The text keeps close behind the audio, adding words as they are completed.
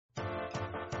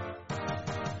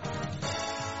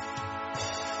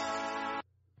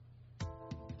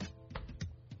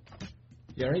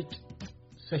Alright,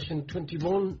 session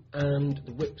 21, and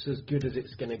the whip's as good as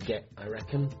it's going to get, I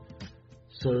reckon.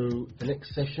 So the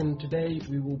next session today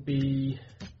we will be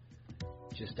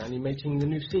just animating the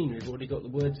new scene. We've already got the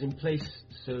words in place,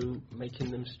 so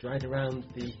making them stride around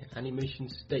the animation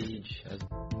stage.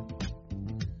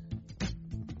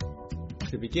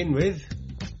 To begin with,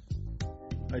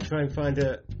 I try and find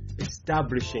a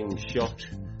establishing shot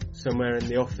somewhere in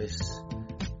the office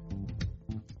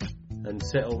and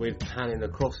settle with panning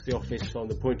across the office from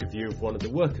the point of view of one of the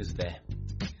workers there.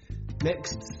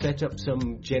 Next, set up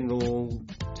some general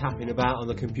tapping about on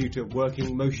the computer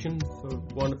working motion for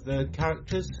one of the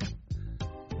characters,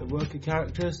 the worker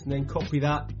characters, and then copy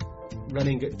that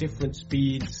running at different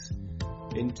speeds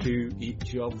into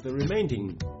each of the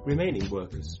remaining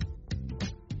workers.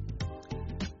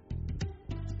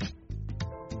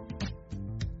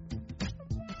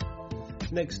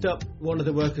 Next up, one of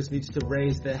the workers needs to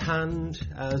raise their hand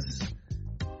as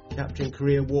Captain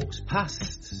Career walks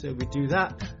past, so we do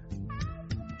that.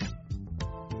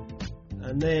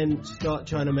 And then start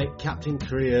trying to make Captain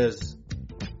Career's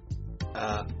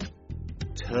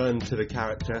turn to the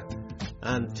character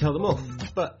and tell them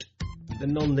off. But the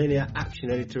non-linear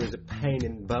action editor is a pain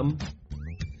in the bum.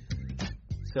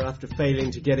 So after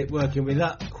failing to get it working with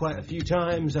that quite a few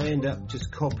times, I end up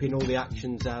just copying all the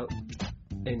actions out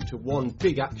into one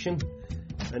big action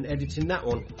and editing that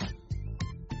one.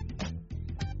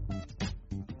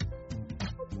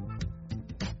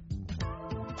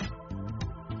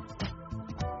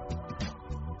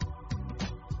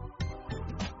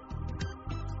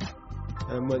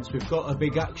 And once we've got a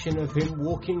big action of him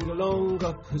walking along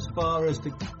up as far as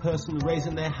the person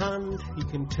raising their hand, he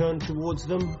can turn towards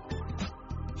them,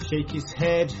 shake his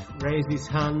head, raise his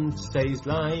hand, stay his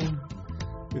line,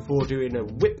 before doing a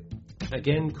whip,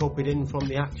 again copied in from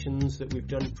the actions that we've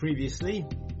done previously.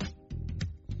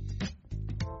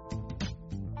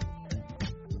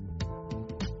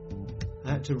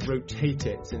 I had to rotate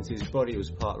it since his body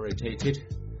was part rotated.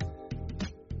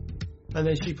 And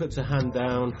then she puts her hand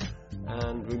down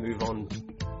and we move on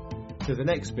to the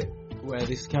next bit, where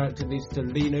this character needs to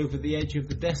lean over the edge of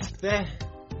the desk there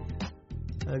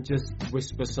and just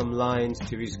whisper some lines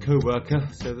to his co-worker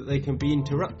so that they can be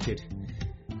interrupted.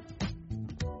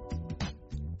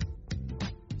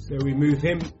 So we move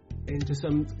him into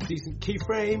some decent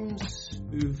keyframes,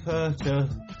 move her to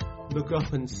look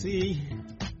up and see,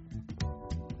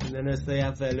 and then as they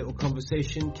have their little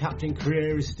conversation, Captain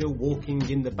Career is still walking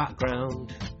in the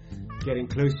background, getting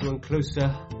closer and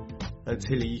closer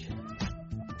until he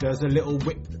does a little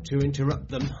whip to interrupt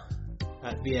them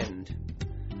at the end.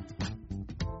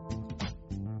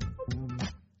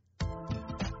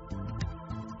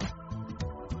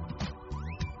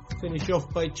 Finish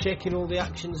off by checking all the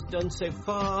actions done so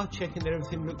far, checking that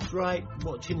everything looks right,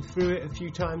 watching through it a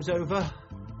few times over,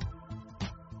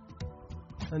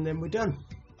 and then we're done.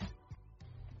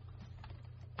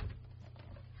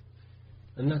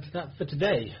 And that's that for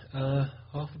today.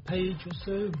 Half a page or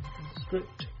so of the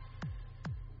script.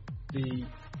 The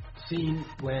scene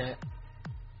where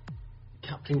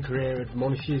Captain Career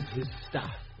admonishes his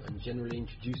staff and generally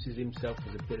introduces himself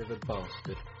as a bit of a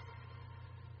bastard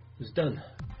was done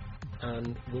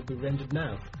and will be rendered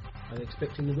now. I'm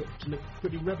expecting the whip to look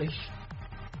pretty rubbish,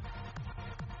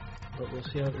 but we'll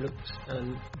see how it looks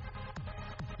and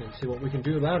see what we can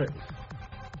do about it.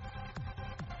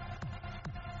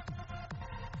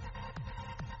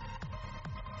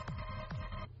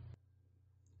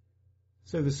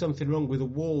 So there's something wrong with the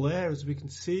wall there, as we can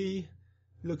see.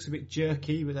 It looks a bit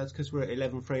jerky, but that's because we're at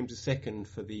 11 frames a second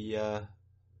for the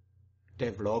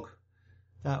devlog.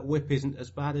 That whip isn't as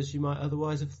bad as you might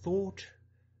otherwise have thought.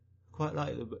 Quite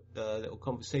like the little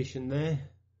conversation there.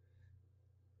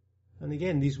 And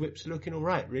again, these whips are looking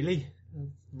alright, really. I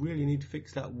really need to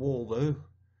fix that wall though.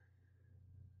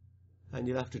 And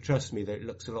you'll have to trust me that it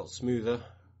looks a lot smoother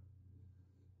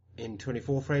in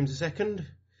 24 frames a second.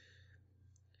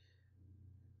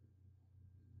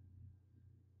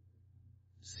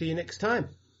 See you next time.